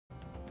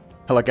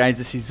Hello guys,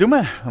 this is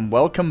Zuma and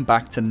welcome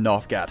back to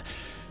Northgard.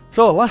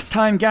 So last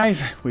time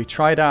guys, we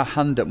tried our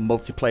hand at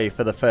multiplayer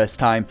for the first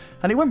time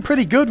and it went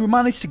pretty good. We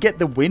managed to get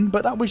the win,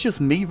 but that was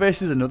just me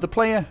versus another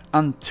player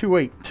and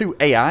two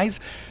AIs.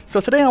 So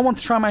today I want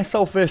to try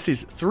myself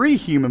versus 3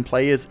 human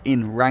players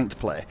in ranked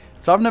play.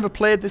 So I've never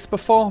played this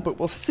before, but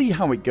we'll see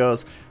how it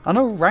goes. I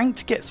know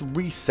ranked gets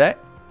reset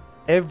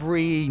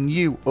every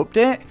new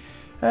update.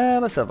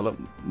 Let's have a look.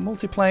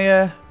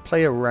 Multiplayer,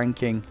 player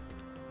ranking.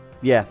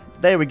 Yeah,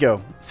 there we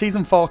go.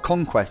 Season 4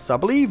 Conquest. So I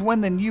believe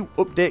when the new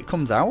update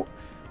comes out,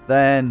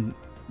 then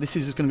this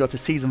is just going to go to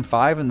Season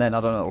 5, and then,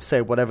 I don't know, it'll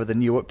say whatever the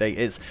new update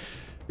is.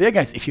 But yeah,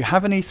 guys, if you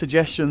have any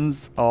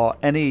suggestions or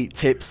any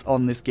tips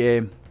on this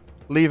game,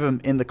 leave them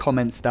in the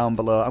comments down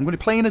below. I'm going to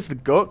be playing as the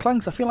Goat Clan,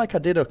 because I feel like I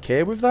did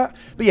okay with that.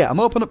 But yeah, I'm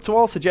open up to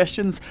all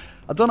suggestions.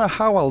 I don't know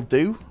how I'll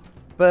do,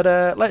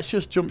 but let's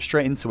just jump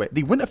straight into it.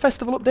 The Winter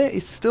Festival update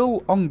is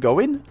still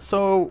ongoing,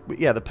 so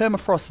yeah, the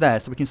Permafrost there,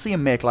 so we can see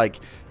him make like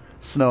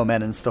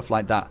snowmen and stuff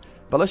like that.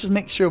 But let's just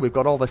make sure we've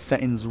got all the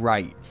settings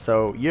right.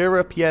 So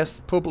Europe, yes.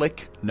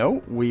 Public,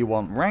 no. We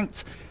want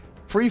ranked.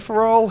 Free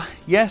for all,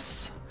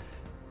 yes.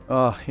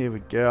 Oh, here we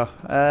go.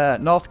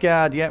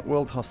 Northgard, yeah.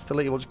 World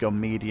hostility, we'll just go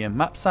medium.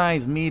 Map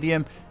size,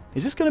 medium.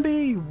 Is this going to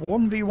be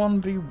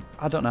 1v1v?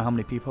 I don't know how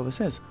many people this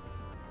is.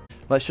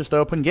 Let's just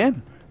open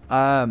game.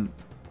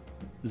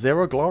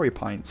 0 glory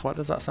points. Why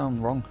does that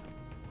sound wrong?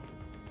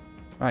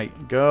 Right,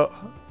 go.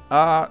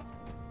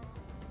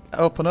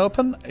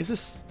 Open. Is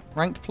this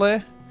ranked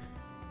play?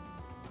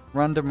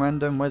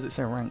 Random. Where's it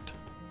say ranked?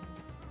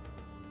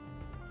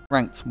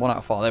 Ranked. 1 out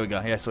of 4. There we go.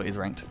 Yeah, so it is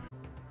ranked.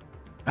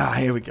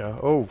 Here we go.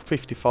 Oh,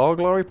 54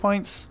 glory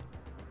points.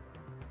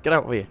 Get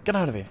out of here. Get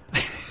out of here.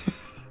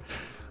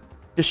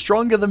 You're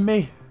stronger than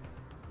me.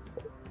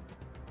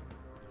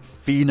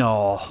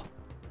 Fenor.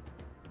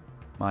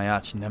 My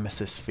arch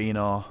nemesis,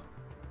 Fenor.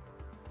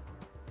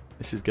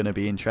 This is going to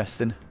be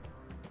interesting.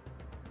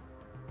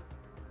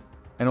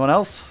 Anyone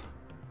else?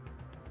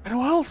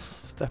 Anyone else?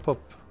 Step up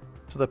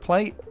to the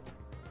plate.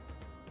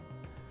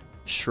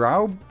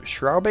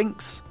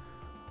 Shroubinks.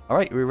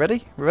 Alright, are we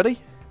ready? We ready?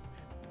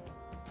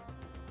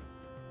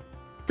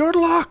 Good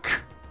luck!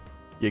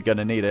 You're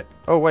gonna need it.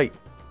 Oh wait.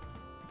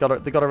 They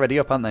got it ready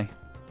up, haven't they?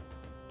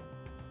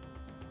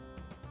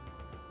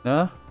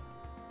 No?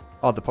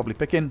 Oh, they're probably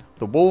picking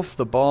the wolf,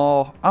 the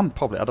boar. I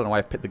don't know why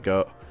I've picked the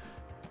goat.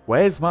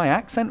 Where's my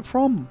accent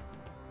from?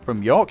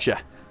 From Yorkshire.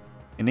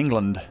 In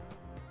England.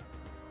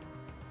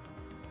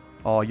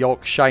 Or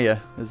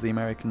Yorkshire, as the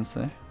Americans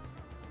say.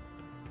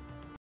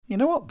 You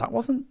know what? That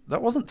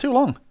wasn't too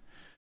long.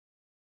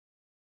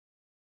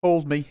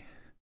 Hold me.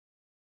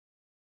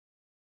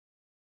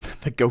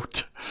 The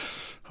goat.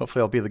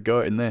 Hopefully I'll be the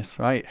goat in this,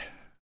 right?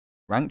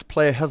 Ranked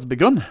play has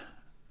begun.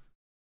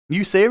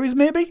 New series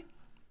maybe?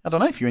 I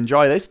don't know. If you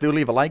enjoy this, do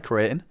leave a like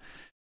rating.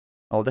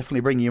 I'll definitely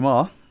bring you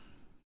more.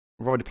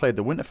 We've already played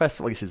the Winter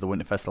Festival. This is the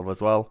Winter Festival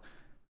as well.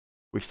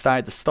 We've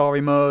started the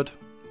story mode.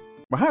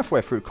 We're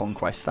halfway through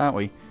Conquest, aren't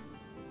we?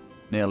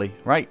 Nearly.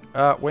 Right,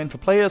 waiting for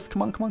players.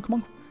 Come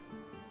on.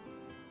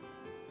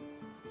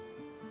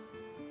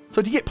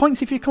 So do you get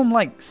points if you come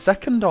like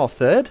 2nd or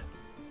 3rd?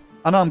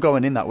 I know I'm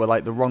going in that with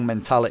like the wrong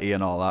mentality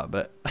and all that,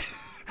 but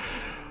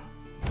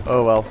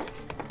oh well.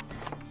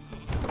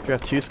 Do we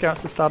have 2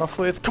 scouts to start off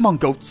with? Come on,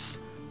 goats!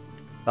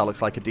 That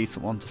looks like a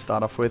decent one to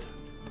start off with.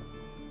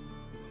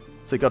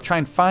 So you've got to try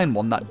and find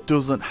one that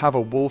doesn't have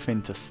a wolf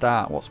in to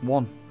start. What's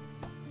one?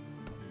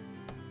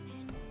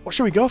 What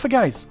should we go for,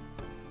 guys?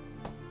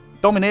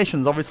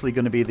 Domination's obviously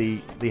going to be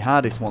the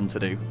hardest one to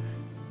do.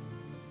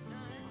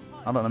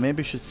 I don't know, maybe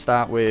we should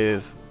start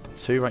with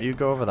 2. Right, you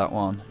go over that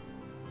one.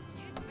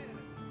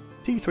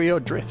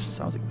 T3O drifts.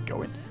 How's it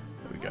going?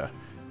 There we go.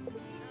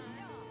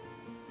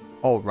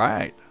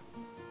 Alright.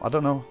 I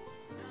don't know.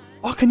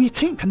 Oh, can you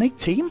team? Can they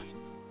team?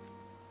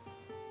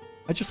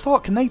 I just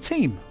thought, can they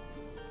team?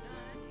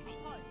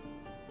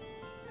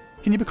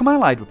 Can you become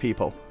allied with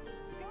people?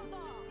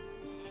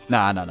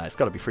 Nah. It's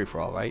got to be free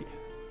for all, right?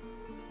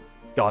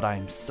 God, I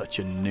am such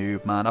a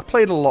noob, man. I've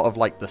played a lot of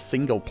like the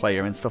single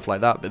player and stuff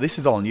like that, but this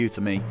is all new to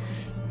me.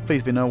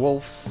 Please be no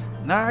wolves.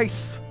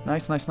 Nice.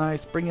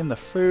 Bring in the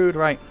food.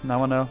 Right,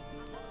 now I know.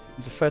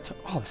 There's a fertile.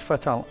 Oh, there's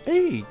fertile.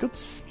 Hey, good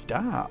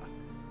start.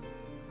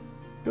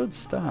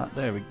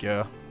 There we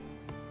go.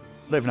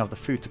 I don't even have the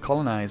food to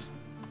colonize.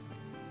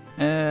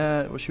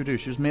 What should we do?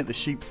 Should we just make the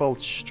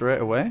sheepfold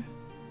straight away?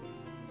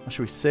 Or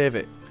should we save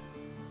it?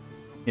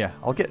 Yeah,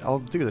 I'll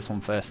do this one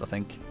first, I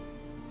think.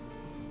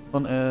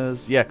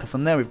 Hunters. Yeah, because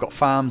on there we've got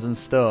farms and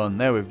stone.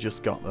 There we've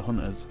just got the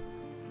hunters.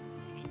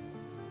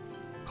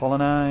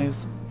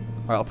 Colonize.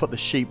 Alright, I'll put the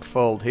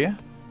sheepfold here.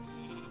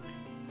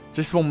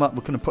 This is one that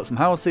we're going to put some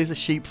houses, a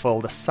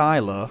sheepfold, a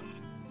silo,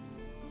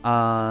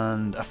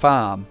 and a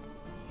farm.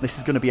 This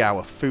is going to be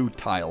our food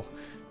tile.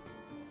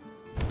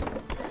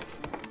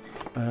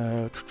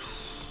 I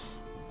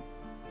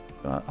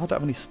don't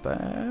have any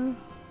spare.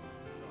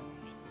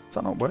 Is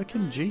that not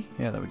working? G?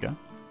 Yeah, there we go.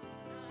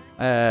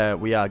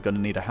 We are going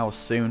to need a house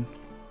soon.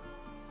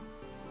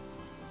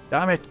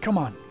 Damn it, come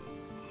on.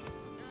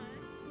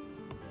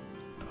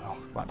 Oh,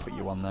 might put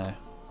you on there.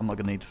 I'm not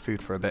going to need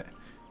food for a bit.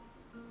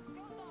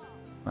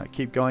 Right,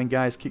 keep going,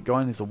 guys. Keep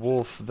going. There's a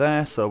wolf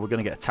there, so we're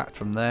going to get attacked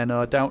from there,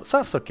 no doubt. So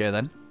that's okay,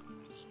 then.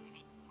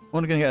 We're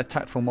only going to get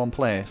attacked from one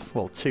place.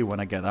 Well, two when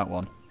I get that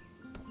one.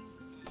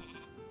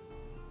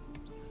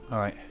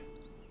 Alright.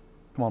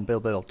 Come on,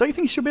 build, build. Don't you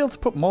think you should be able to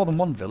put more than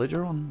one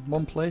villager on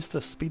one place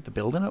to speed the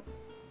building up?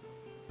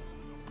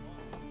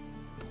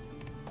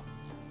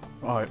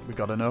 Alright, we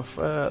got enough.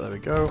 There we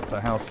go. Put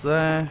a house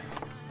there.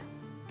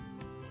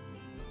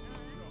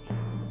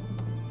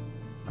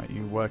 Right,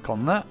 you work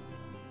on that.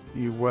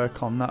 You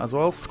work on that as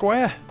well.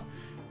 Square.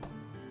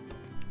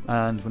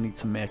 And we need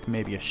to make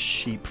maybe a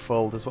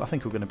sheepfold as well. I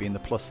think we're going to be in the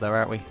plus there,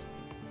 aren't we?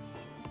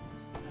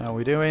 How are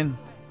we doing?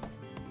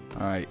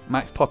 Alright,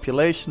 max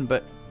population,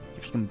 but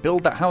if you can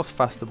build that house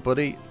faster,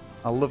 buddy,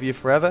 I'll love you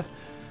forever.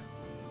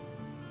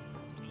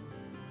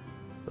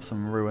 Got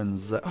some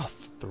ruins there. Oh,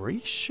 3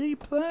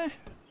 sheep there?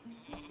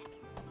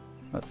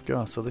 Let's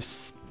go. So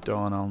this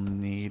stone I'll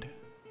need.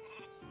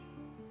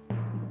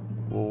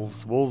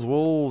 Wolves, wolves,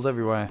 wolves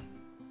everywhere.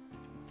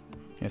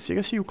 Yeah, so I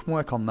guess you can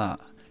work on that.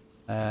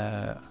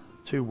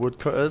 2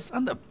 woodcutters,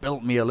 and they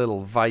built me a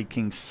little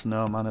Viking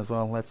snowman as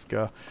well. Let's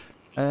go.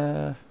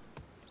 I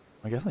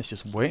guess it's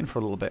just waiting for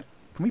a little bit.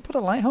 Can we put a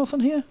lighthouse on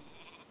here?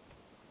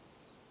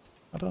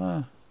 I don't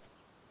know.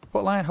 Put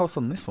a lighthouse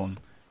on this one.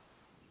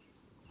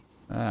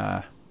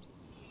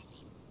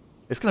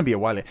 It's going to be a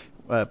while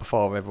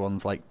before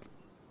everyone's like,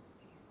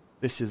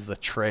 this is the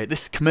trade.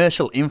 This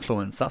commercial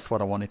influence, that's what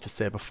I wanted to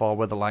say before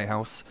with the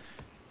lighthouse.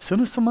 As soon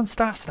as someone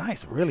starts that,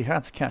 it's really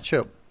hard to catch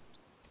up.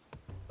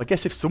 I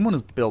guess if someone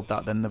has built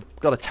that, then they've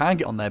got a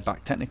target on their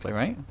back, technically,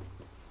 right?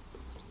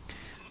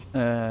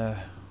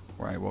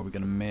 Right, what are we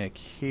going to make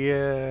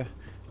here?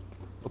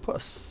 We'll put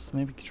a...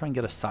 maybe try and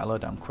get a silo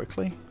down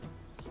quickly.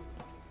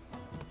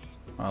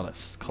 Oh,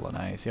 let's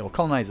colonize. Yeah, we'll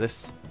colonize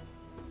this.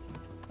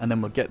 And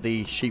then we'll get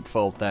the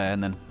sheepfold there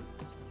and then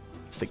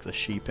stick the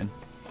sheep in.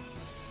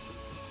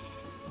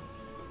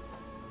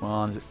 Come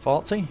on, is it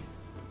 40?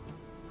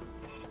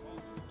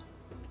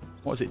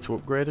 What is it to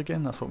upgrade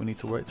again? That's what we need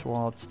to work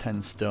towards.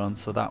 10 stone,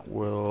 so that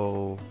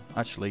will...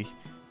 actually,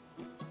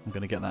 I'm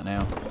going to get that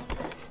now.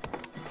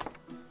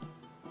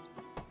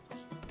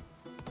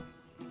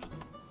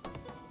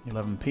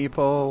 $11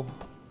 people.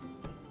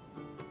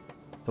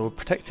 So we're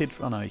protected...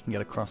 oh no, you can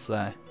get across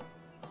there.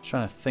 I'm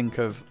trying to think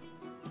of...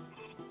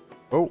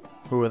 oh,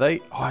 who are they?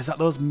 Oh, is that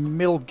those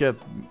Milga...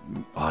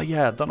 oh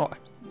yeah, I don't know...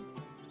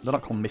 they're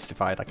not called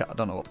Mystified, I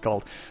don't know what they're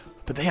called.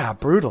 But they are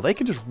brutal. They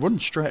can just run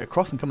straight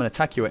across and come and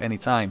attack you at any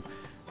time.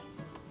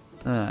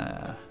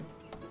 I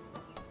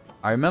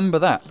remember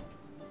that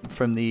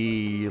from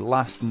the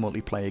last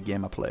multiplayer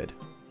game I played.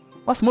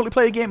 Last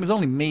multiplayer game was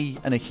only me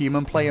and a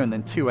human player and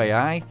then 2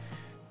 AI.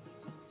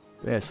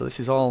 Yeah, so this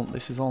is all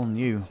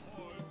new.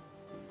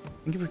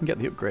 I think if we can get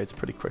the upgrades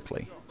pretty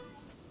quickly,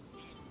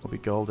 we'll be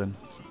golden.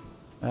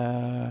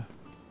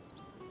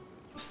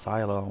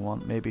 Silo I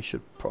want. Maybe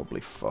should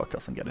probably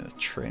focus on getting a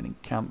training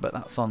camp, but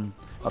that's going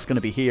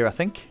to be here, I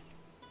think.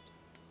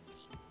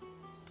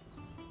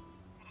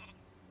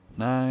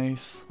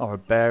 Nice. Or a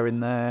bear in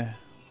there.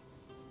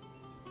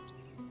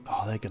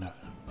 Oh, they're gonna...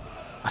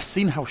 I've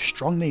seen how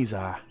strong these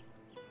are.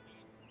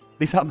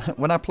 These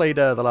when I played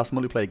the last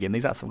multiplayer game,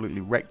 these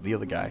absolutely wrecked the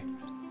other guy.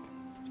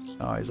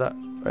 Oh, is that...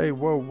 hey,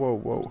 whoa, whoa,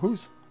 whoa.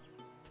 Who's...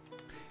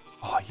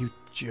 oh, are you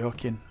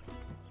joking?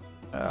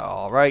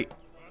 Alright.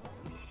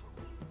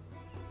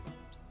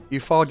 You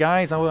 4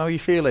 guys, how are you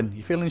feeling?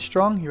 You feeling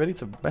strong? You ready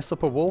to mess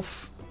up a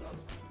wolf?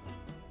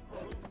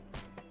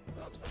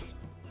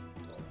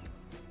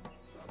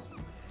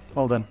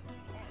 Well done.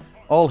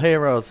 All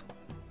heroes.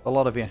 A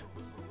lot of you.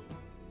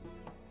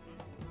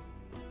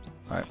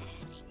 Alright.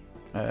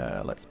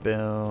 Let's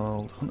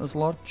build Hunter's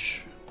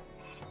Lodge.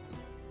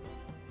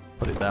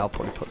 Put it there, I'll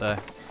probably put the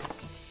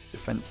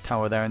defense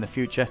tower there in the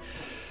future.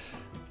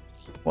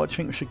 What do you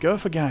think we should go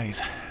for,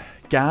 guys?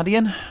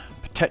 Guardian?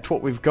 Protect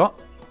what we've got?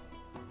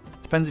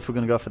 Depends if we're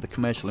going to go for the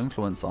commercial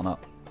influence or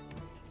not.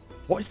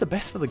 What is the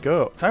best for the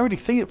goats? I already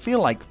feel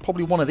like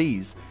probably one of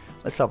these.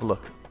 Let's have a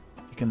look.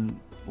 You can...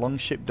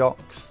 Longship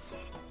docks.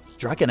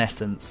 Dragon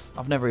essence.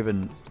 I've never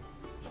even...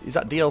 is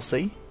that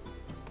DLC?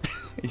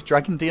 Is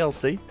Dragon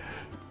DLC?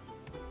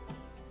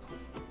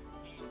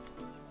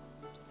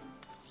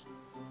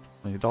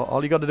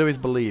 All you got to do is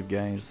believe,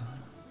 guys.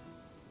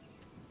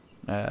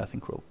 I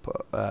think we'll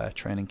put a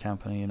training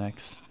camp in here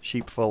next.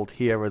 Sheepfold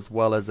here as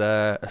well as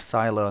a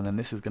silo, and then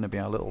this is going to be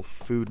our little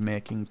food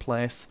making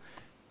place.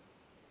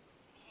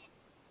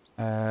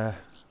 We're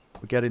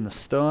getting the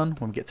stone.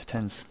 When we get to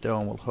 10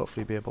 stone, we'll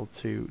hopefully be able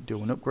to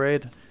do an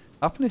upgrade.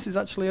 Happiness is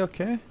actually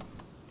okay.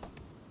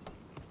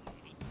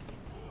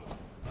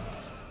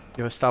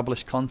 You've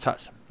established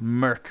contact.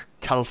 Merc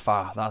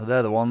Kalfa.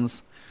 They're the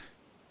ones.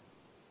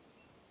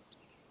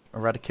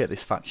 Eradicate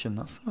this faction.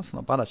 That's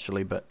not bad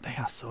actually, but they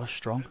are so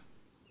strong.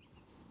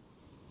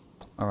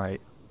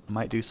 Alright, I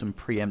might do some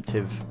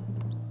preemptive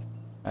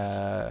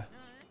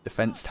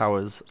defense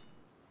towers.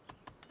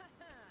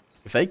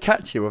 If they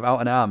catch you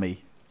without an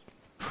army,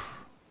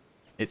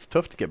 it's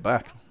tough to get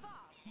back.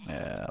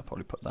 I'll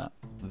probably put that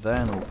there,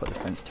 and then we'll put the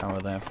fence tower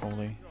there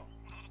probably.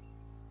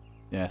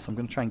 Yeah, so I'm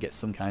going to try and get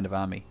some kind of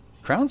army.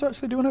 Crowns are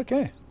actually doing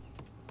okay.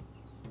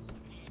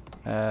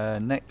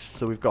 Next,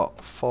 so we've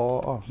got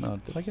 4... Oh, no,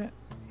 did I get...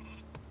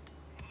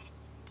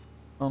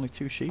 Only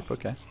 2 sheep?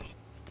 Okay.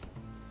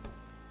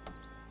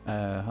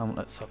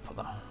 Let's put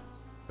that...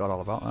 Got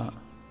all about that.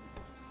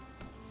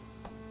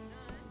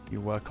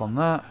 You work on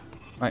that.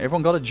 Right,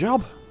 everyone got a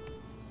job?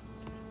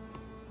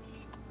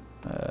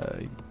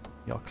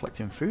 You're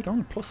collecting food.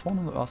 Only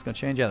 +1. Oh, that's going to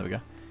change. Yeah, there we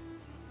go.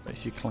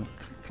 But you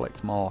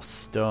collect more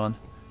stone.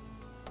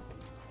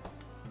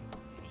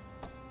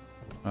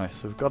 Alright,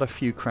 so we've got a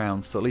few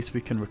crowns, so at least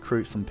we can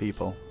recruit some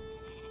people.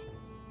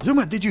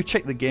 Zuma, did you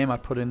check the game I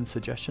put in the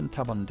suggestion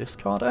tab on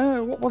Discord?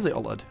 What was it,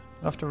 Ollard?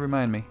 You'll have to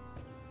remind me.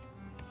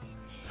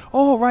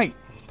 Oh, right.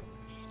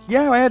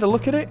 Yeah, I had a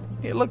look at it.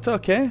 It looked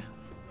okay.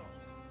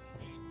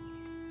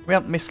 We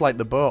haven't missed, like,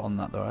 the boat on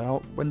that,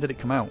 though. When did it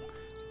come out?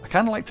 I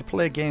kind of like to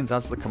play games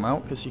as they come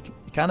out, because you're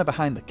kind of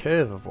behind the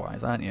curve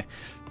otherwise, aren't you?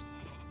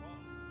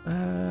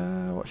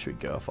 What should we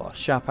go for?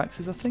 Sharp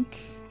axes, I think?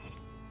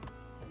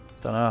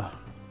 Don't know.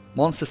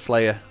 Monster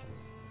Slayer.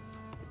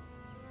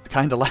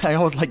 Kind of like, I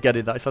always like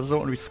getting that, so I just don't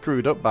want to be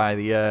screwed up by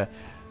the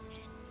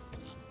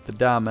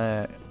damn,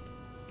 I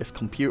guess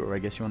computer, I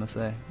guess you want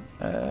to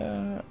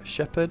say.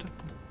 Shepherd.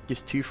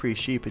 Gives 2 free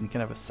sheep and you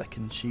can have a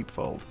second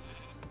sheepfold.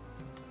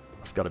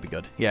 That's got to be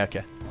good. Yeah,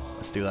 okay.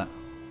 Let's do that.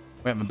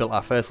 We haven't built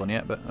our first one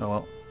yet, but oh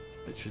well.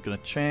 Which is going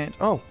to change.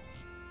 Oh!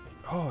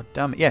 Oh,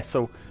 damn it. Yeah,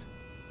 so...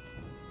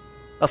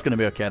 That's going to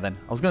be okay then.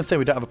 I was going to say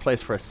we don't have a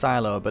place for a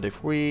silo, but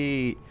if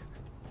we...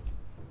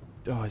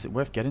 Oh, is it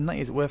worth getting that?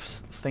 Is it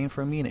worth staying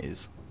for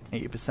amenities?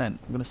 80%. I'm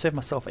going to save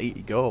myself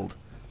 80 gold.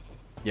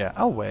 Yeah,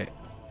 I'll wait.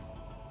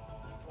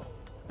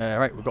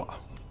 Right, we've got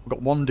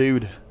one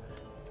dude.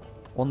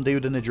 One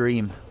dude in a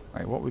dream.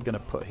 Right, what are we going to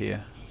put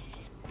here?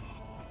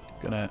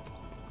 Of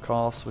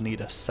course, we need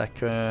a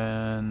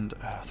second.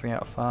 3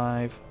 out of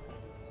 5.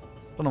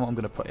 Don't know what I'm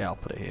going to put. Yeah, I'll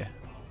put it here.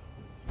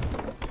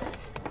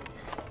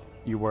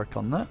 You work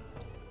on that.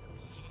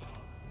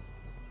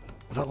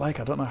 What's that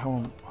like? I don't know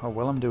how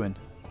well I'm doing.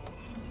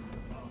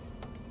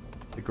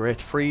 The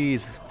Great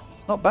Freeze.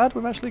 Not bad.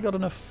 We've actually got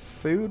enough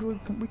food.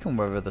 We can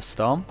weather the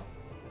storm.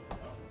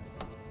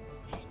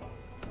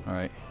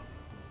 Alright.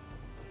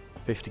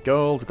 50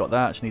 gold. We've got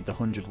that. Just need the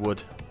 100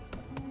 wood.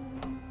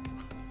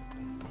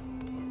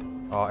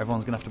 Oh,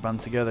 everyone's going to have to band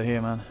together here,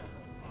 man.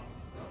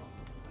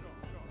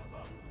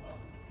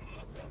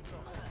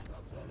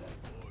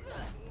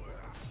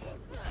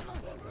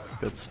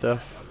 Good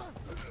stuff.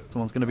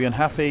 Someone's going to be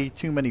unhappy.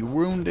 Too many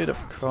wounded,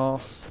 of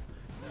course.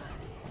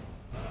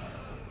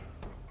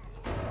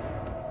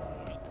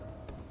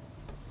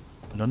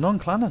 An unknown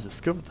clan has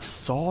discovered the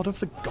Sword of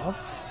the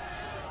Gods.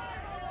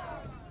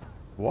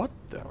 What?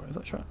 Is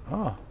that true?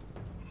 Oh.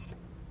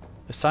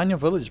 Assign your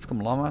village to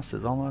become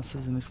lawmasters. All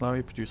masters in this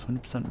area produce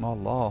 100% more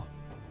law.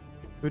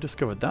 Who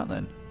discovered that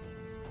then?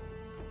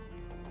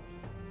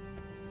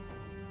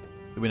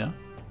 Do we know?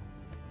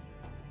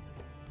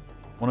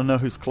 Want to know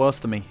who's close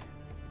to me?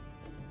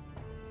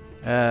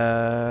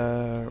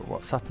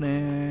 What's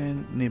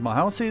happening? Need more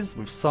houses.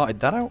 We've sorted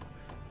that out.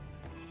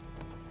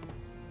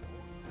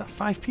 Got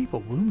 5 people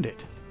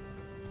wounded.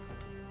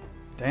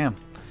 Damn.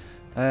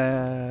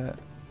 Come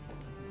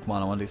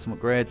on, I want to do some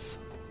upgrades.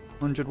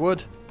 100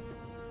 wood.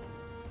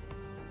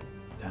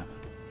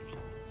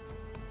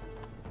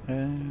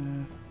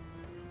 Damn.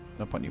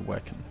 No point in you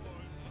working.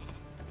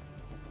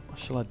 What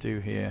shall I do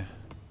here?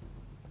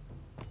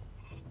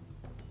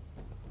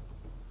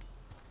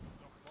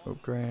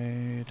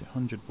 Upgrade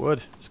 100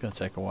 wood. It's going to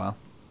take a while.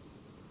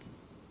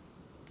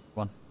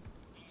 Come on.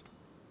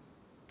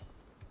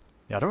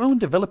 Yeah, I don't really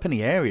develop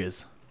any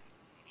areas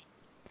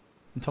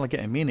until I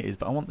get amenities,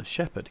 but I want the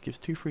shepherd. It gives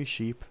 2 free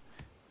sheep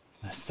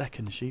and a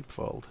second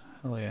sheepfold.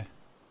 Hell yeah.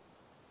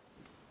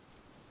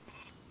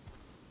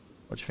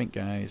 What do you think,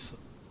 guys?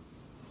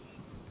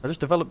 I just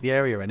developed the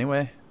area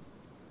anyway.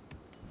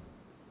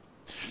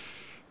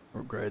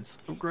 Upgrades,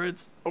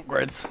 upgrades,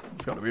 upgrades.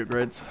 It's got to be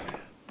upgrades.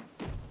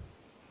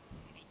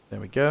 There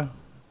we go.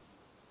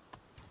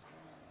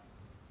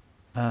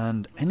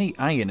 And any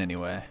iron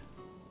anywhere?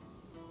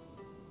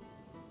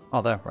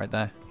 Oh, there, right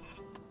there.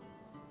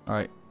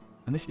 Alright.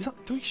 And this, is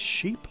that 3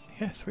 sheep?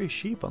 Yeah, 3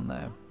 sheep on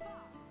there.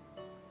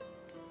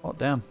 Oh,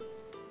 damn.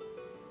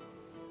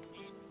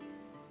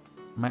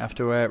 Might have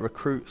to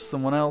recruit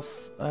someone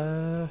else.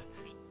 You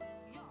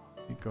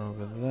go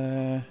over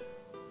there.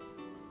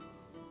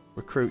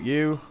 Recruit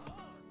you.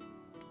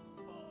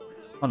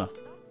 Oh no.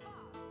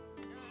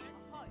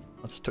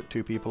 I just took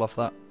 2 people off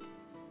that.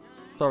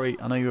 Sorry,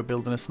 I know you were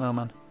building a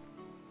snowman.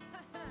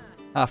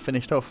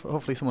 Finished off.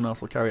 Hopefully someone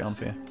else will carry it on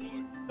for you.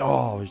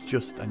 Oh,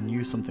 I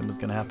knew something was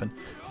going to happen.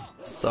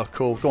 So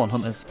cool. Go on,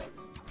 hunters.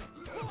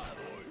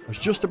 I was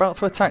just about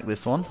to attack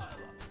this one.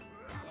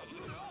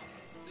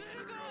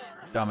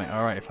 Damn it.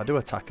 Alright, if I do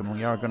attack them,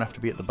 we are going to have to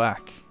be at the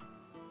back.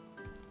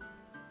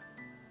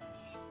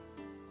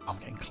 I'm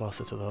getting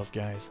closer to those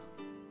guys.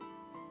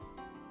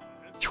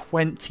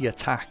 20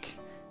 attack.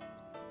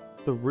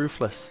 The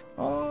ruthless.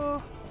 Oh.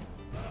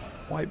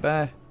 white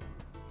bear.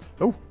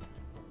 Oh,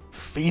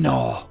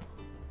 Phenor.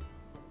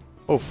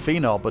 Oh,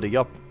 Phenor, buddy,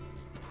 you're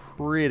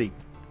pretty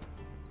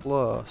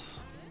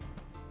close.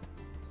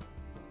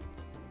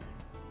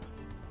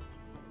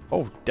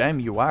 Oh, damn,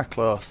 you are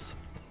close.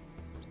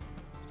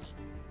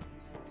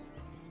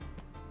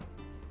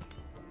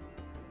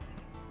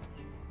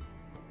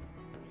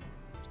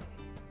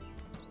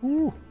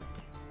 Ooh.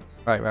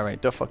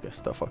 Right. Don't focus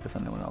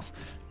on anyone else.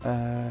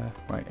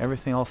 Right,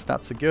 everything, all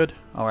stats are good.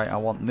 Alright, I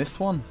want this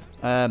one.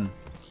 I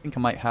think I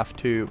might have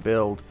to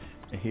build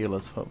a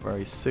healer's hut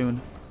very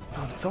soon.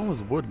 Oh, there's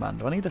always wood, man.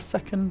 Do I need a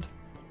second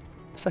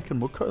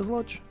woodcutter's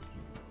lodge?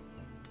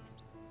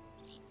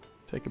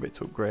 Take a bit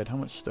to upgrade. How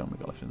much stone we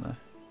got left in there?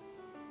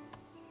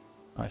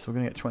 Alright, so we're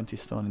going to get 20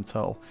 stone in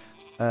total.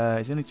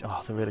 Is any...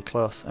 Oh, they're really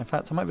close. In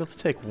fact, I might be able to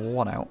take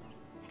one out.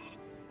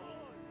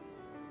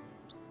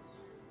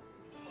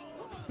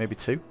 Maybe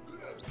two.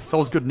 It's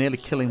always good nearly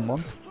killing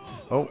one.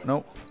 Oh,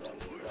 no.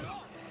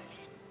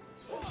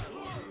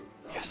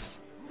 Yes.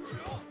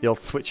 The old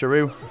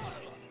switcheroo.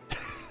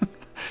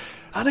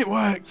 And it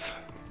worked!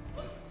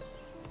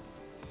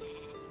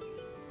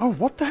 Oh,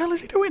 what the hell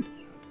is he doing?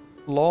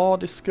 Law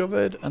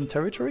discovered and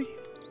territory?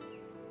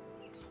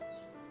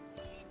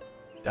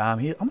 Damn,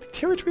 how many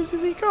territories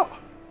has he got?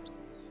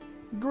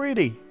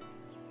 Greedy.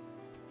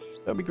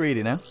 Don't be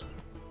greedy now.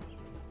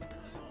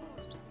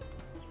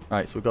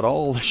 Right, so we've got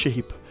all the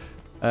sheep.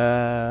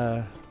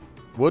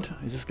 Wood,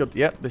 is this good?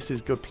 Yep, this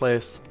is good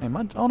place.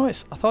 Oh no, I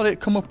thought it'd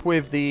come up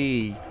with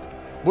the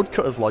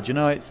woodcutter's lodge. You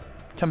know, it's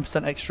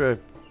 10% extra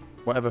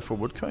whatever for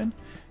woodcutting.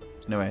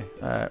 Anyway,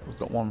 we've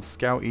got one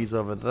scout. He's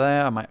over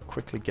there. I might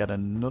quickly get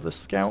another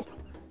scout.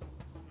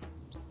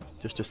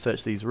 Just to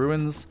search these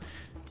ruins.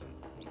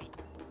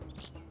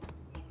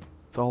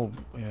 It's all,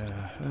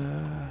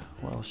 yeah.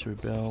 What else should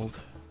we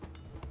build?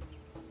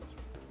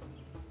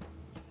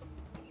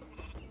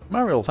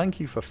 Mariel, thank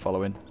you for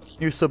following.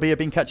 New subby, I've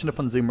been catching up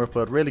on Zuma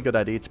Upload. Really good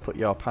idea to put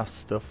your past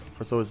stuff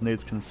for those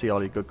noobs can see all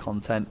your good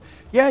content.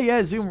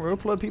 Yeah, Zuma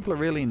Upload, people are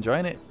really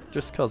enjoying it.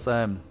 Just because,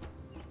 I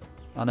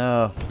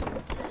know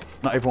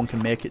not everyone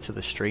can make it to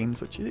the streams,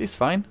 which is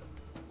fine.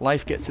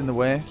 Life gets in the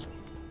way.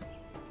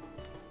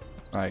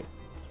 Right.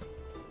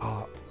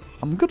 Oh,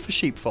 I'm good for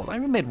sheepfold. I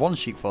haven't made one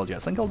sheepfold yet. I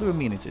think I'll do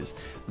amenities.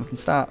 And we can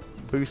start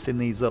boosting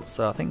these up.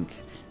 So I think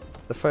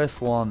the first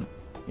one,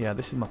 yeah,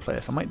 this is my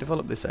place. I might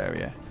develop this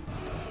area.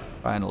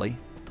 Finally.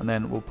 And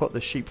then we'll put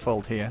the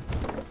sheepfold here.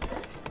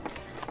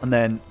 And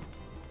then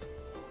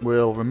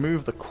we'll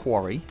remove the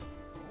quarry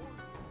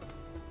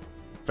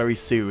very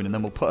soon. And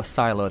then we'll put a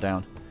silo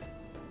down.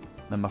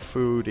 And then my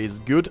food is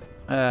good.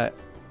 Oh,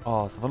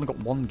 I've only got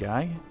one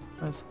guy.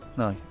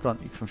 No, go on,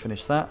 you can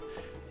finish that.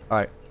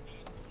 Alright.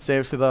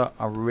 Seriously though,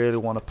 I really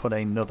want to put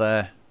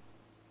another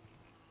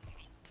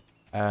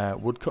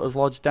woodcutter's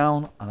lodge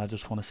down. And I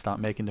just want to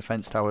start making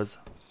defense towers.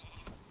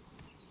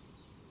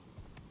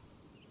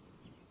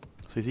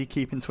 So is he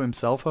keeping to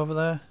himself over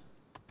there?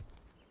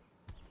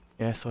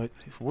 Yeah, so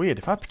it's weird.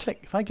 If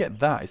I get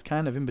that, it's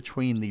kind of in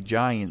between the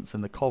giants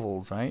and the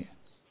covels, right?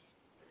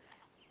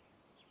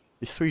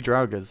 There's 3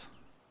 draugrs.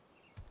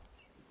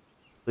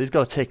 So he's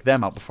got to take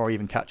them out before he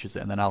even catches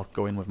it, and then I'll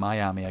go in with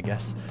my army, I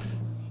guess.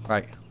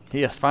 Right.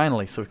 Yes,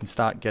 finally, so we can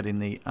start getting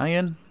the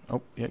iron.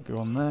 Oh, yeah, go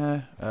on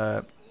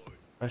there.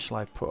 Where shall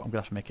I put? I'm going to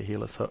have to make a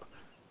healer's hut.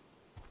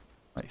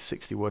 Right,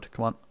 60 wood.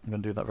 Come on, I'm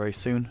going to do that very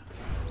soon.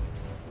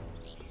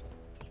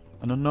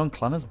 An unknown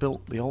clan has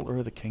built the altar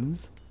of the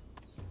kings.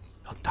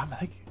 God damn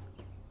it.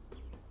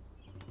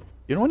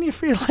 You know when you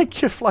feel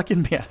like you're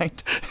flagging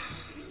behind?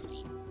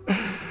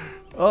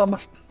 Oh,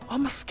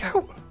 my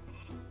scout.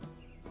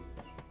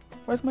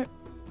 Where's my...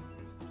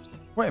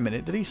 Wait a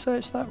minute, did he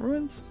search that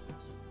ruins?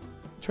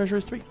 Treasure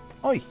is 3.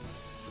 Oi!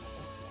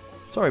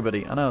 Sorry,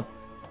 buddy. I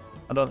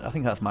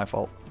think that's my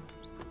fault.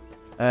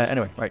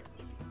 Anyway, right.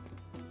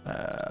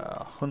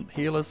 Hunt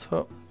healer's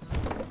hut.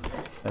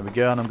 There we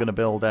go, and I'm going to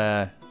build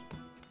a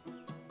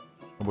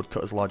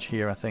woodcutter's lodge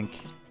here, I think.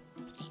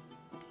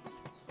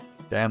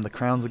 Damn, the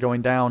crowns are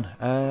going down.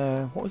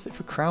 What was it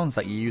for crowns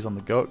that you use on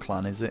the goat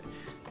clan? Is it...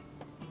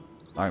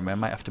 Alright, man, I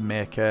might have to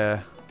make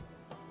a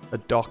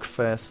dock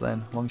first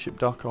then. Longship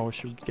dock, or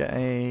should we get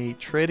a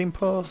trading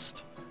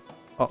post?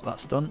 Oh,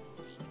 that's done.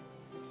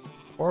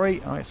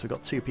 Alright, so we've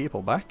got 2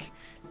 people back.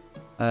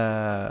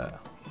 But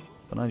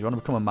now, do you want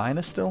to become a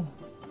miner still?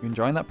 You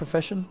enjoying that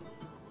profession?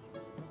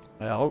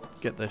 I'll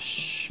get the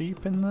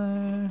sheep in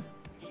there.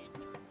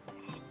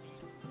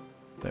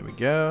 There we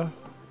go.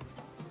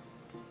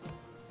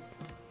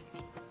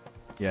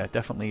 Yeah,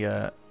 definitely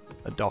a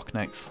dock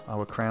next.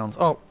 Our crowns.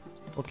 Oh,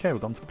 okay,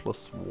 we've gone to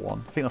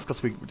 +1. I think that's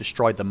because we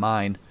destroyed the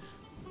mine.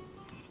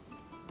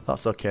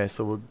 That's okay,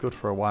 so we're good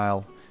for a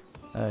while.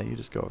 You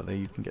just go over there,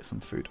 you can get some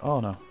food.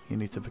 Oh no, you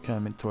need to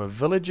become into a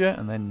villager,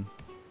 and then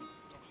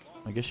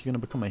I guess you're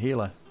going to become a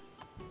healer.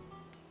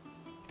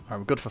 Alright,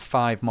 we're good for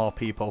 5 more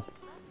people.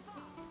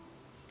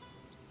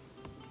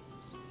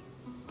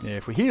 Yeah,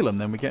 if we heal them,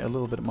 then we get a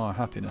little bit more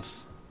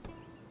happiness.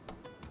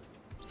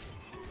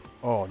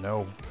 Oh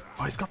no.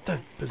 Oh, he's got the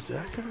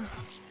berserker.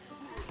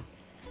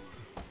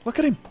 Look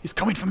at him. He's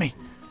coming for me.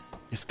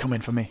 He's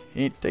coming for me.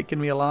 He ain't taking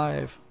me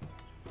alive.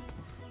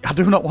 I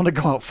do not want to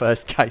go out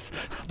first, guys.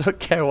 I don't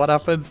care what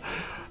happens.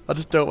 I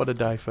just don't want to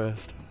die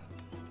first.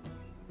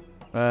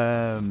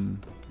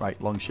 Right,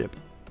 longship.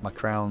 My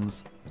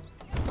crowns.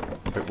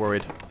 A bit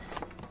worried.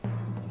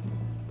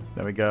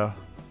 There we go.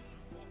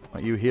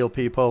 Right, you heal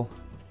people.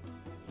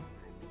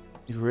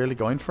 He's really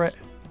going for it.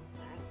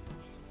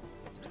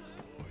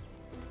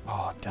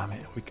 Oh, damn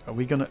it. Have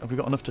we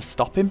got enough to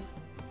stop him?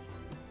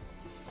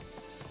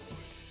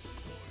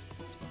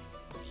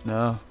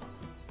 No.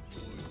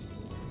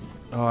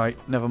 Alright,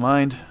 never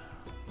mind.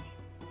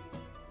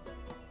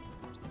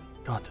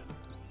 God.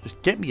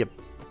 Just get me a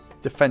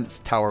defense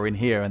tower in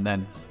here and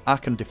then I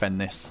can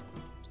defend this.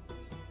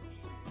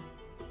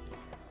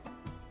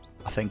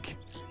 I think.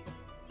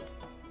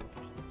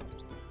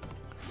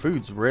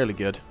 Food's really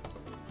good.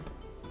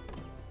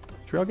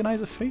 Should we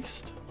organise a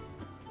feast?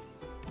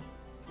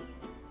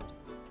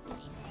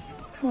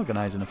 I'm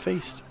organising a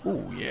feast.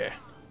 Oh yeah.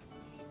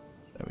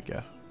 There we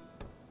go.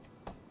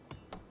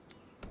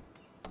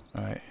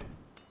 Alright.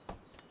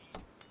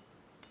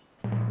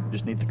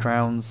 Just need the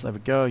crowns. There we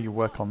go. You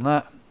work on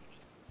that.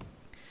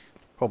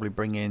 Probably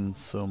bring in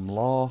some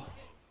law.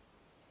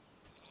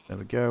 There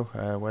we go.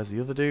 Where's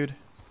the other dude? You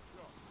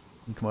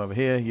can come over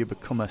here. You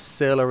become a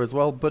sailor as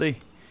well, buddy.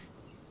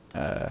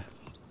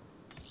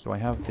 Do I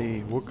have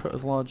the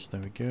woodcutter's lodge?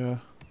 There we go.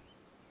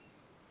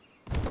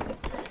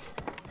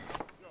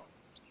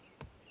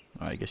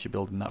 Alright, I guess you're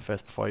building that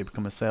first before you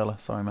become a sailor.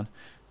 Sorry, man.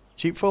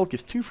 Sheepfold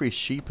gives 2 free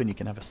sheep and you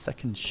can have a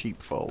second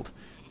sheepfold.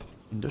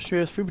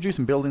 Industrious. Food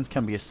producing buildings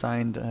can be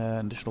assigned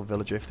an additional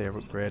villager if they are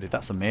upgraded.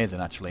 That's amazing,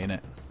 actually, isn't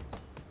it?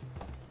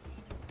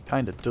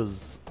 Kinda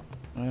does.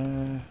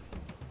 Don't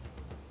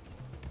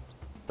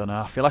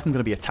know. I feel like I'm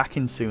going to be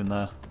attacking soon,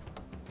 though.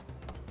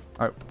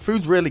 Alright,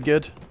 food's really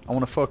good. I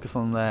want to focus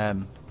on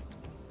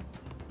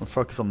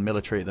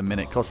military at the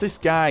minute, because this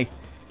guy,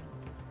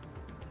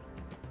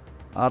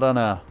 I don't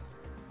know.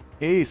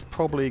 He's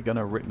probably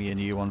gonna rip me a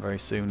new one very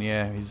soon.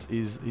 Yeah,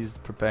 he's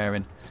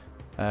preparing.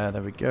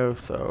 There we go.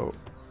 So,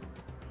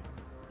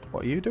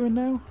 what are you doing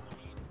now?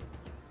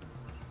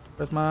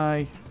 Where's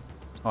my?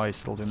 Oh, he's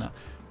still doing that.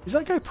 Is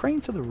that guy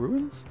praying to the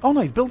ruins? Oh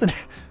no, he's building.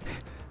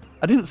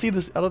 I didn't see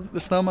this. The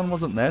snowman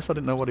wasn't there, so I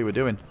didn't know what he were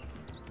doing.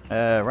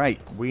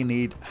 Right, we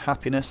need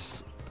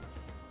happiness.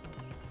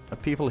 Are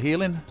people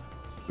healing?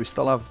 We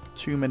still have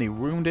too many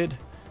wounded.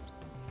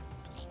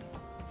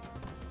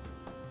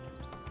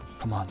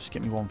 Come on, just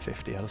get me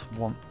 150. I just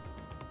want...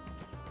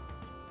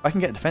 I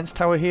can get a defense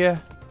tower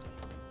here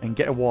and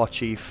get a war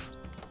chief.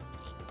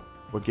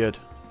 We're good.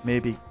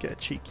 Maybe get a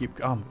cheat cube.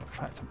 Oh, in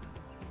fact,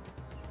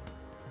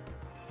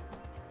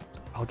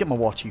 I'll get my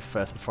war chief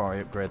first before I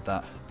upgrade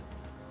that.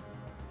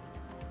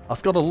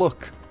 I've got to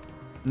look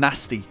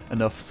nasty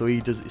enough so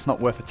he does. It's not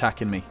worth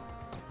attacking me,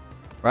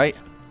 right?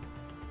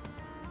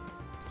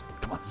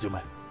 Come on,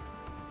 Zuma.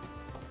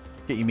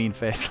 Get your mean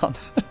face on.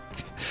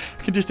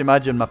 I can just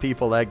imagine my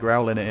people there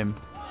growling at him.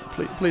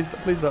 Please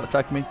don't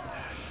attack me.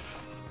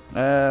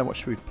 What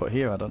should we put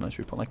here? I don't know.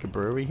 Should we put like a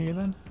brewery here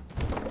then?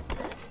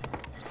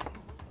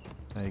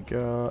 There you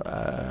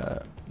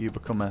go. You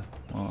become a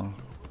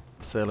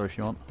sailor if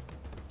you want.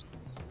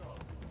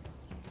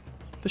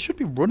 They should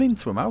be running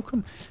to him. How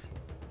come?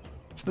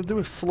 So they do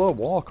a slow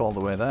walk all the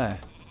way there.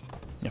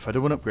 If I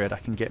do an upgrade, I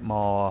can get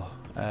more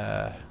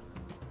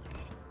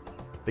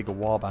bigger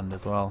warband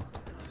as well.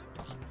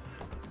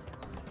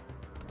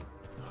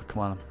 Oh,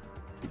 come on,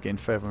 keep getting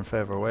further and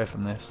further away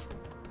from this.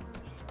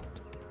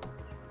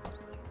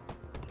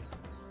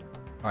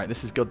 Alright,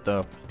 this is good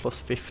though.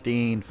 Plus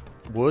 15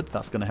 wood.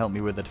 That's going to help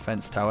me with the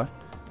defense tower.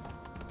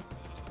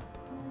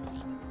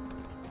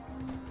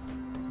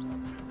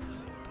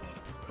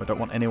 I don't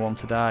want anyone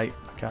to die.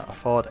 I can't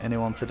afford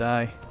anyone to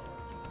die.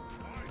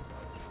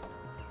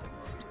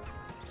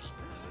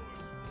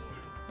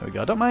 There we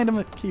go. I don't mind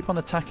them keep on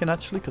attacking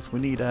actually because we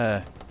need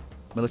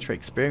military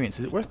experience.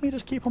 Is it worth me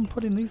just keep on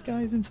putting these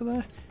guys into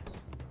there?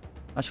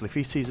 Actually, if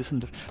he sees this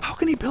and... How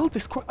can he build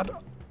this quick? I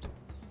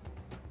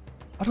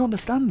don't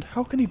understand.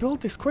 How can he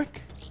build this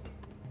quick?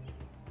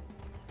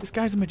 This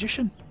guy's a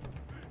magician.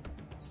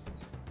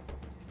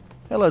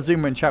 Hello,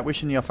 Zuma in chat.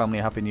 Wishing your family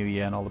a happy new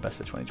year and all the best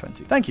for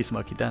 2020. Thank you,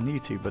 Smoky Dan. You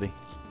too, buddy.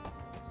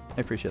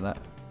 I appreciate that.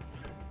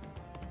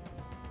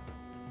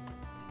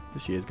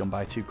 This year's gone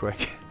by too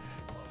quick.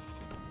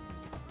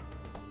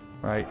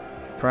 Right.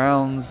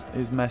 Crowns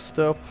is messed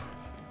up.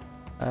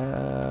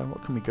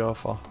 What can we go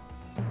for?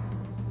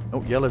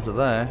 Oh, yellows are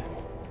there.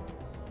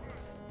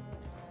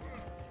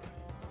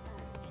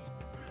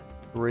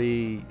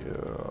 3.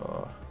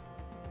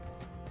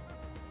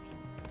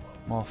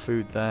 More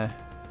food there.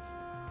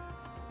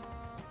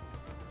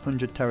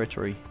 100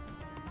 territory.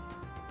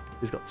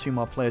 He's got 2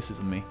 more places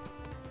than me.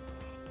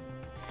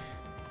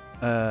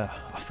 Our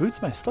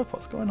food's messed up.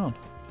 What's going on?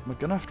 We're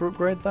gonna have to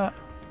upgrade that.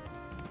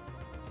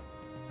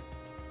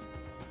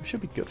 We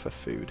should be good for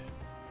food.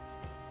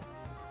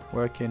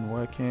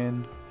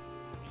 Working.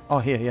 Oh,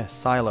 here, yeah,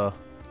 silo.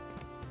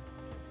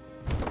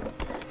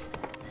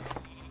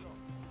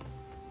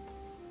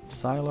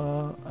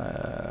 silo.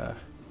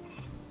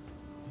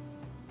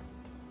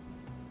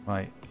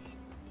 Right.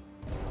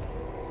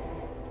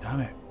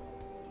 Damn it.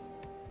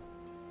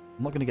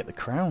 I'm not going to get the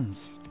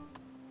crowns.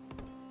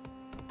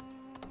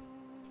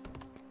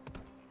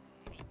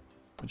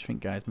 What do you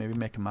think, guys? Maybe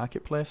make a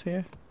marketplace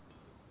here?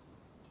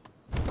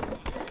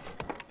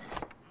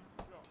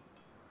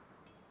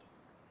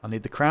 I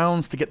need the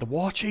crowns to get the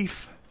war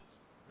chief.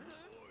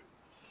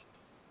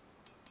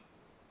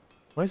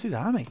 Where's his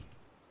army?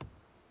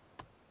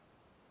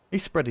 He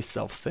spread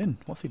himself thin.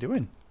 What's he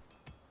doing?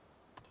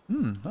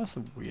 That's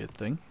a weird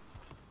thing.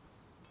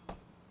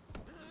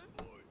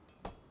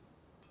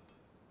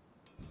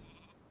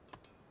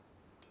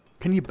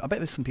 Can you... I bet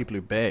there's some people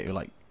who bait who,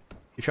 like,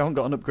 if you haven't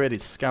got an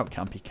upgraded scout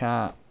camp, you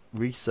can't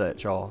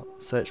research or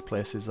search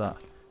places that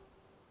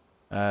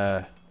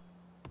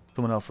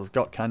someone else has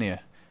got, can you?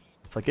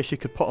 So I guess you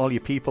could put all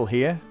your people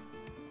here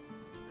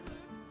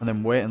and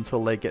then wait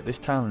until they get this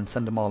town and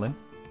send them all in.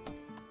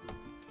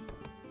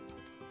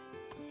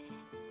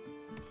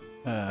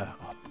 Oh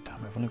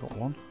damn, I've only got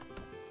one.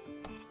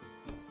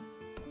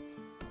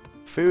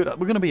 Food, we're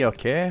going to be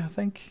okay, I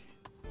think.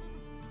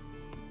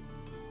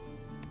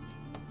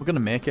 We're going to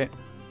make it.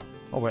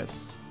 Oh wait,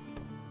 it's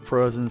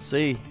frozen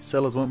sea.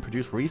 Sailors won't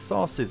produce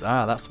resources.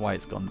 Ah, that's why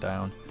it's gone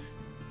down.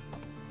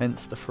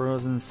 Hence the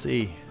frozen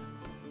sea.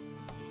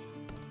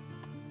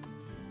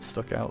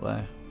 Stuck out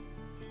there.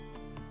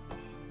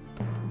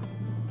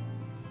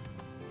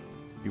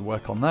 You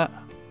work on that.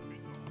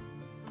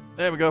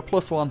 There we go,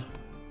 +1.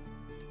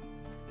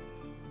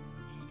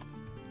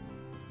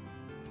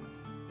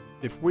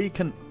 If we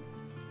can...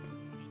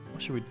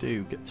 What should we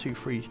do? Get 2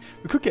 free...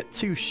 We could get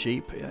 2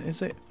 sheep.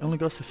 Is it? Only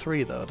goes to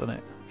 3 though, doesn't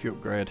it? If you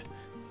upgrade.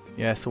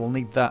 Yeah, so we'll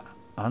need that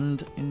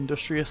and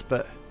industrious,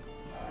 but...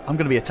 I'm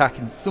going to be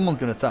attacking... Someone's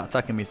going to start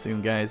attacking me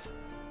soon, guys.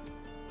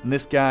 And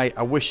this guy,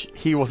 I wish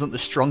he wasn't the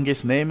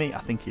strongest near me. I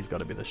think he's got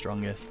to be the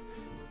strongest.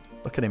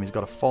 Look at him, he's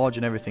got a forge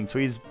and everything, so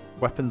his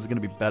weapons are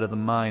going to be better than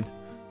mine.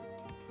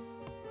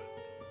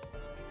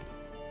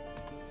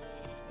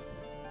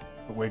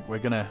 But we're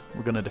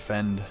gonna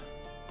defend.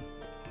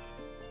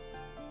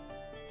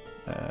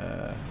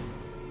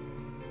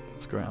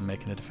 Let's go out and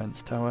making a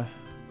defense tower.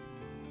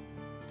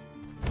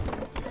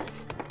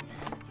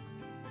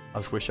 I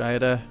just wish I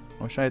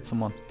had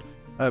someone.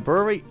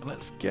 Brewery,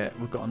 let's get.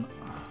 We've got an.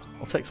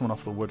 I'll take someone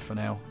off the wood for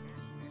now.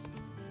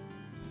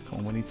 Come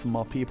on, we need some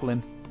more people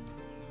in.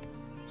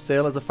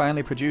 Sailors are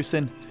finally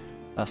producing.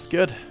 That's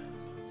good.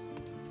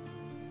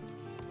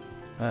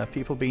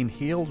 People being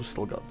healed, we've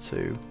still got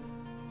 2.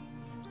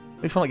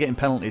 At least we're not getting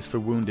penalties for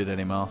wounded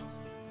anymore.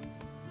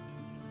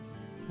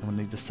 And we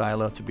need the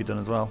silo to be done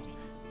as well.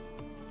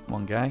 Come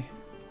on, guy.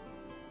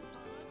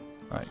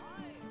 Right.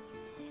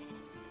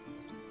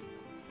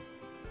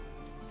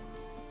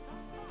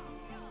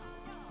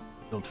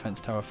 Build defense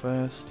tower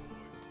first.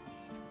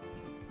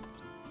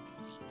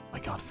 My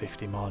god,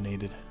 50 more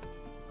needed.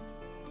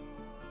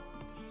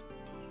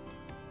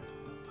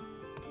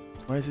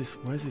 Where's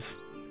this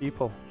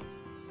people?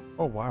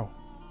 Oh wow.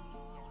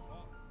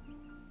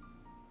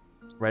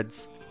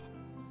 Reds.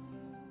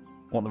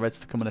 I want the Reds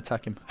to come and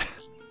attack him.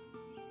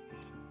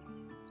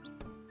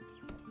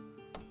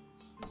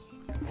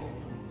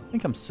 I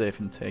think I'm safe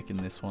in taking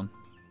this one.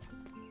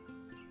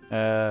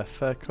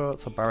 Fur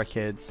coats or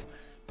barricades?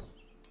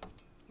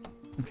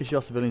 Increase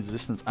your civilian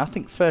resistance. I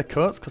think fur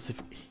coats, because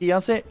if he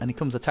has it and he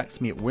comes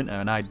attacks me at winter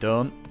and I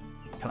don't,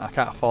 I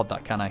can't afford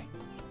that, can I?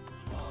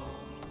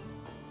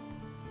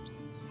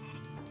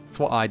 It's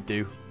what I'd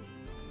do.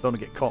 Don't want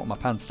to get caught with my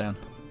pants down.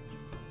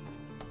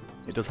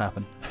 It does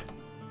happen.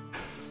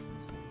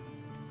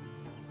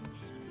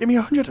 Give me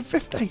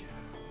 150!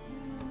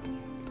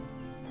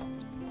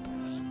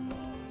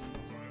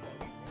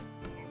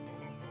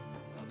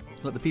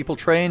 Let the people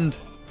trained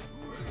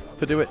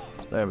to do it.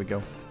 There we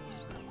go.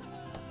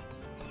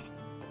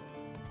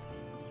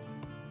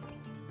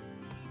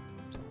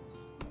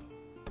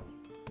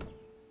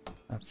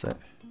 That's it.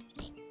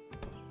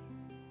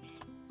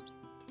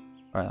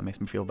 Alright, that makes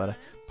me feel better.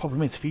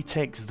 Problem is, if he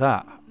takes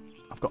that,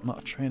 I've got not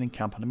a training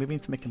camp, and I maybe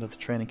need to make another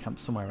training camp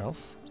somewhere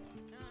else.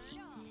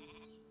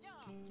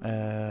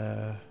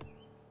 +4,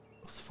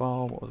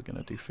 what was I going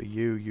to do for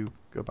you? You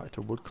go back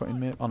to wood cutting,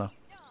 mate. Oh no.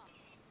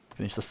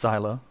 Finish the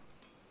silo.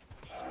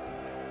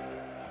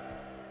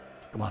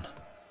 Come on.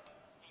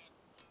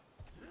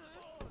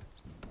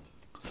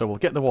 So we'll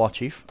get the war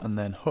chief, and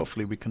then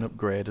hopefully we can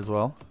upgrade as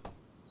well.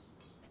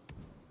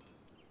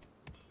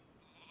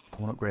 I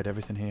want to upgrade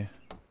everything here.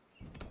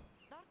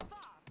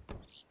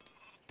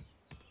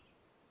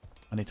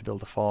 I need to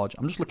build a forge.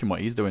 I'm just looking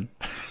what he's doing.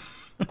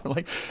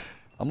 Like,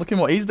 I'm looking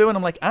what he's doing.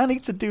 I'm like, I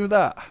need to do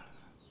that.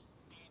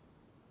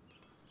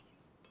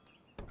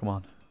 Come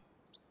on.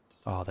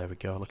 Oh, there we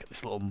go. Look at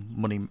this little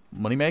money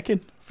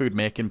making, food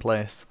making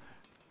place.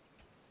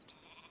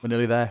 We're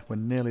nearly there. We're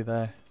nearly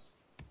there.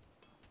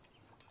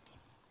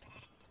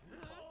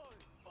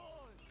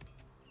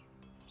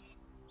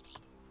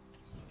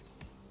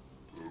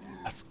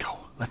 Let's go.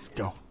 Let's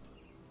go.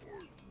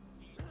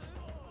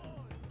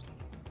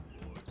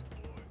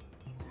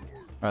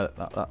 Right,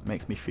 that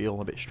makes me feel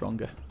a bit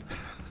stronger.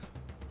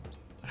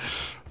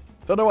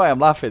 Don't know why I'm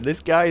laughing. This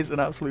guy is an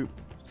absolute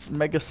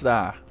mega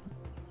star.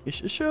 You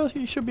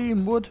should be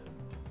in wood.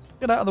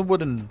 Get out of the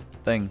wooden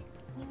thing.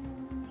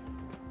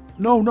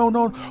 No, no,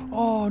 no.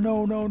 Oh,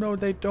 no, no, no.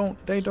 They don't.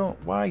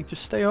 Why?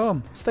 Just stay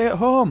home. Stay at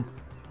home.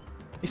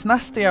 It's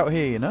nasty out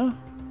here, you know?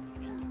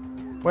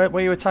 Where are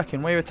you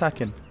attacking? Where are you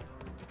attacking?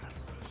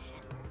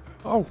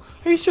 Oh,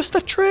 he's just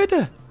a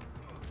trader.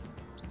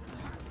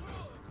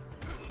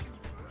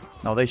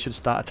 No, they should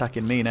start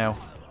attacking me now.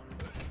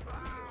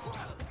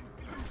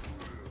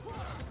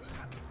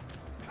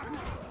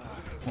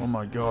 Oh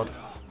my god.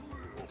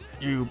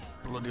 You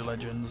bloody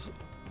legends.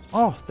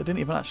 Oh, they didn't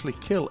even actually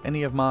kill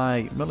any of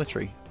my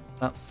military.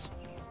 That's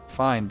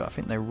fine, but I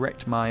think they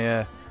wrecked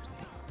my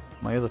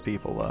my other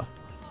people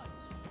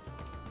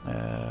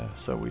there.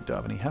 So we don't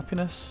have any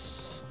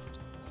happiness.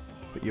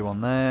 Put you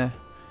on there.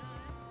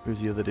 Who's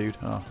the other dude?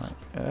 Oh,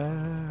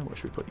 right. What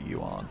should we put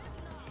you on?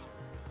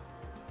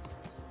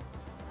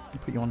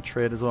 Put you on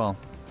trade as well.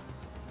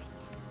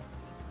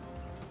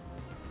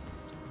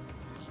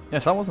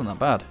 Yes, that wasn't that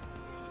bad.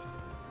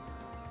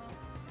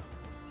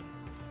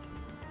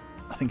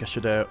 I think I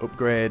should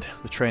upgrade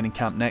the training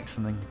camp next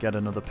and then get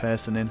another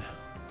person in.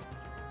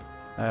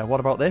 What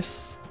about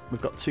this?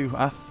 We've got 2,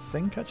 I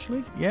think,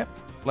 actually. Yep.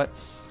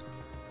 Let's...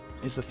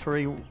 Is the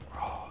 3...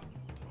 Oh.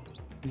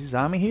 Is his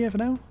army here for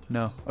now?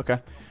 No. Okay.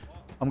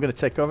 I'm going to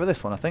take over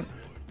this one, I think.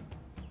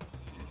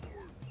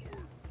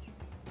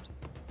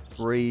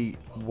 3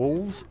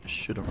 wolves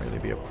shouldn't really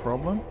be a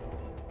problem.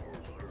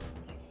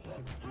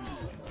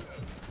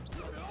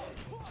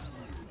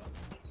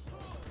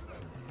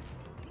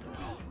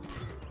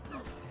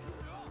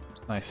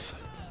 Nice.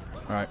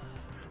 Alright.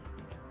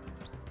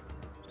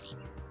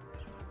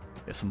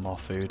 Get some more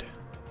food.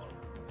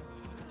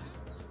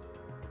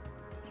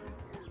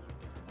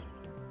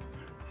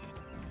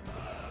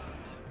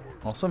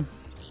 Awesome.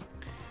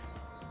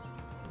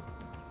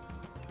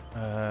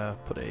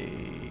 Put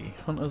a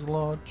hunter's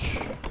lodge.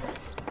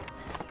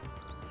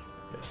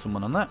 Get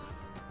someone on that.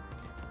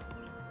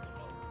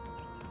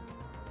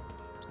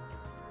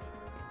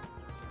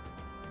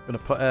 Gonna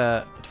put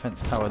a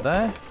defense tower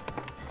there.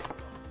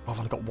 Oh, I've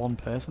only got 1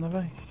 person, have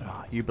I?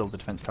 Ah, you build the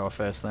defense tower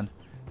first then.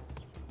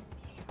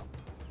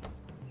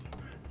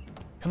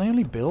 Can I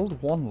only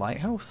build 1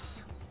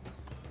 lighthouse?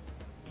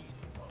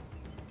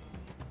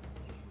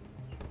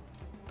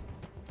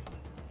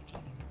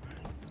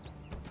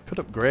 Could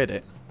upgrade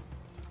it.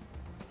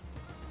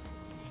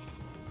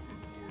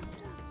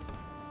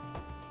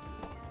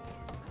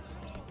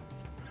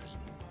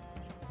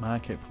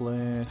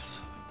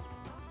 Marketplace.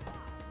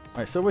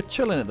 Right, so we're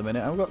chilling at the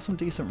minute. I've got some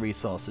decent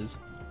resources.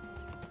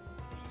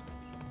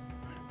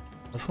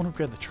 I just want to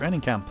upgrade the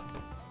training camp.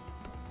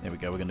 There we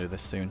go, we're going to do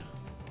this soon.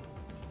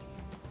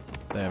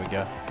 There we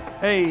go.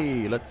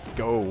 Hey, let's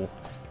go.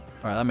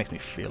 Alright, that makes me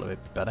feel a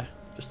bit better.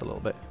 Just a little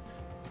bit.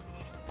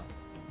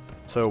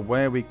 So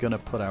where are we going to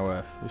put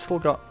our... We've still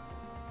got...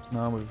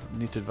 No, we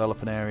need to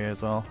develop an area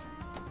as well.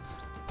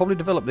 Probably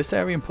develop this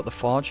area and put the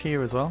forge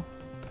here as well.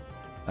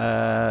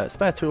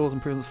 Spare tools,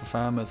 improvements for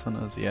farmers,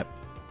 hunters, yep.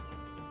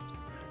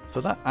 So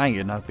that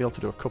iron, I'd be able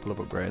to do a couple of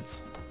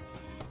upgrades.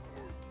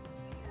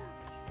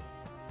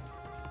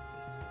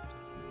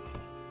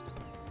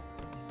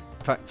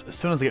 In fact, as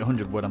soon as I get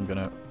 100 wood, I'm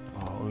gonna...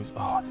 Oh,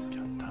 god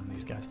damn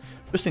these guys.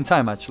 Just in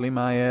time, actually.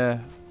 My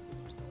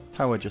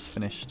tower just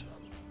finished.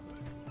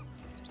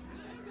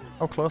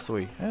 How close are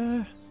we?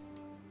 How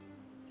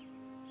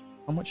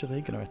much are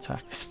they gonna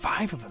attack? There's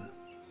 5 of them.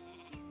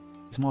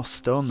 There's more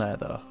stone there,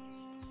 though.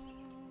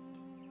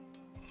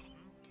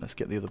 Let's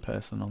get the other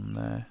person on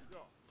there.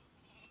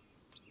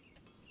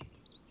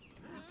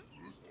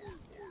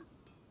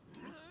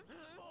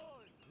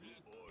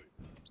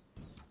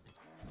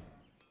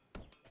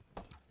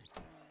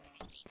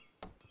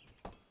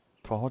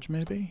 Forge,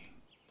 maybe?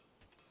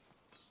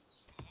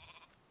 At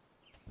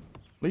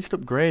least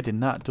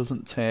upgrading that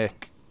doesn't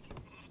take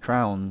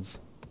crowns.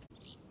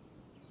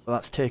 But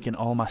that's taking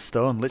all my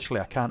stone. Literally,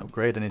 I can't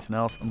upgrade anything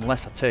else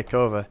unless I take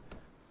over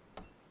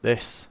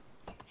this.